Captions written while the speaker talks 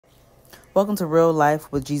Welcome to Real Life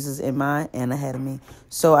with Jesus in Mind and Ahead of Me.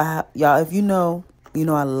 So, y'all, if you know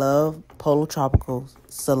I love Polo Tropical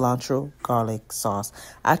cilantro garlic sauce.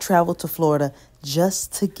 I traveled to Florida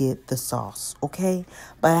just to get the sauce, okay?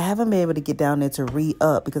 But I haven't been able to get down there to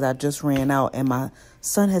re-up because I just ran out, and my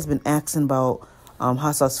son has been asking about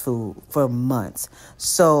hot sauce food for months.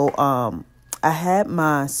 So, I had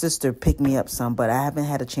my sister pick me up some, but I haven't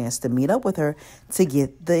had a chance to meet up with her to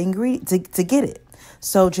get the ingredient to get it.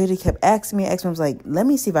 So JD kept asking me. I was like, let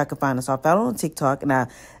me see if I can find this. So I found it on TikTok, and I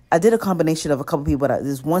did a combination of a couple people, but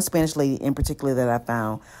there's one Spanish lady in particular that I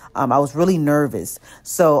found. I was really nervous.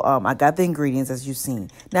 So I got the ingredients as you've seen.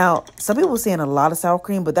 Now, some people were saying a lot of sour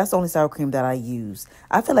cream, but that's the only sour cream that I use.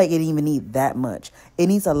 I feel like it didn't even need that much. It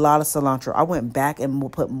needs a lot of cilantro. I went back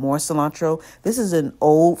and put more cilantro. This is an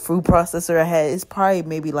old food processor I had. It's probably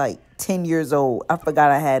maybe like 10 years old. I forgot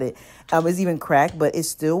I had it. It's even cracked, but it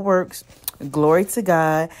still works. Glory to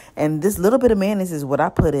God. And this little bit of mayonnaise is what I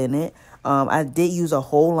put in it. I did use a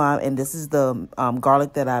whole lime, and this is the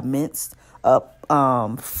garlic that I minced up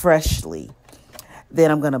freshly. Then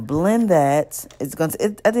I'm gonna blend that.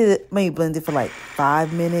 I did it, maybe blend it for like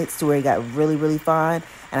 5 minutes to where it got really, really fine.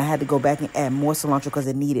 And I had to go back and add more cilantro because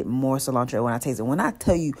it needed more cilantro when I taste it. When I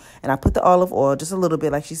tell you, and I put the olive oil, just a little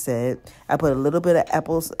bit, like she said. I put a little bit of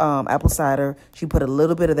apple cider. She put a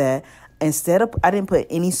little bit of that. I didn't put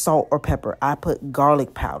any salt or pepper. I put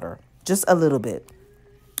garlic powder, just a little bit.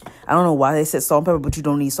 I don't know why they said salt and pepper, but you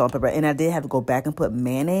don't need salt and pepper. And I did have to go back and put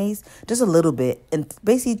mayonnaise, just a little bit, and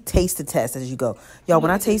basically taste the test as you go. Y'all,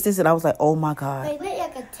 when I taste this, and I was like, oh my God. Wait,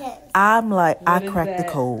 like a test. I'm like, I cracked the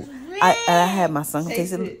code. I had my son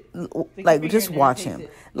taste it. Like, just watch him.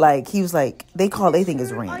 Like, he was like, they think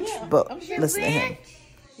it's ranch. But listen to him.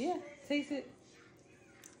 Yeah, taste it.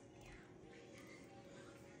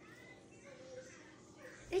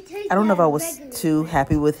 I don't know if I was too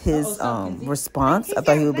happy with his response. I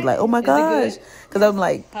thought he would be like, oh my gosh. Because I'm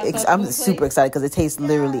like, I'm super excited because it tastes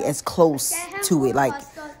literally as close to it. Like,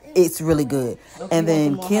 it's really good. And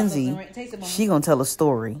then Kenzie, she going to tell a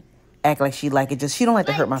story. Act like she like it. Just she don't like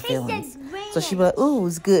to hurt my feelings. So she be like, ooh,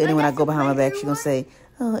 it's good. And then when I go behind my back, she going to say,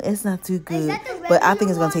 oh, it's not too good. But I think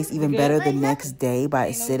it's going to taste even better the next day by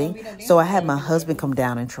it sitting. So I had my husband come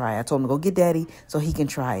down and try it. I told him to go get daddy so he can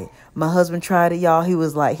try it. My husband tried it, y'all. He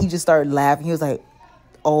was like, he just started laughing. He was like,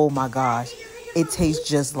 oh my gosh, it tastes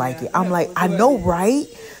just like it. I'm like, I know, right?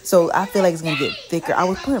 So I feel like it's going to get thicker. I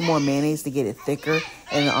was putting more mayonnaise to get it thicker.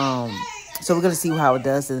 And so we're going to see how it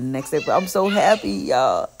does in the next day. But I'm so happy,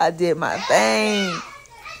 y'all. I did my thing.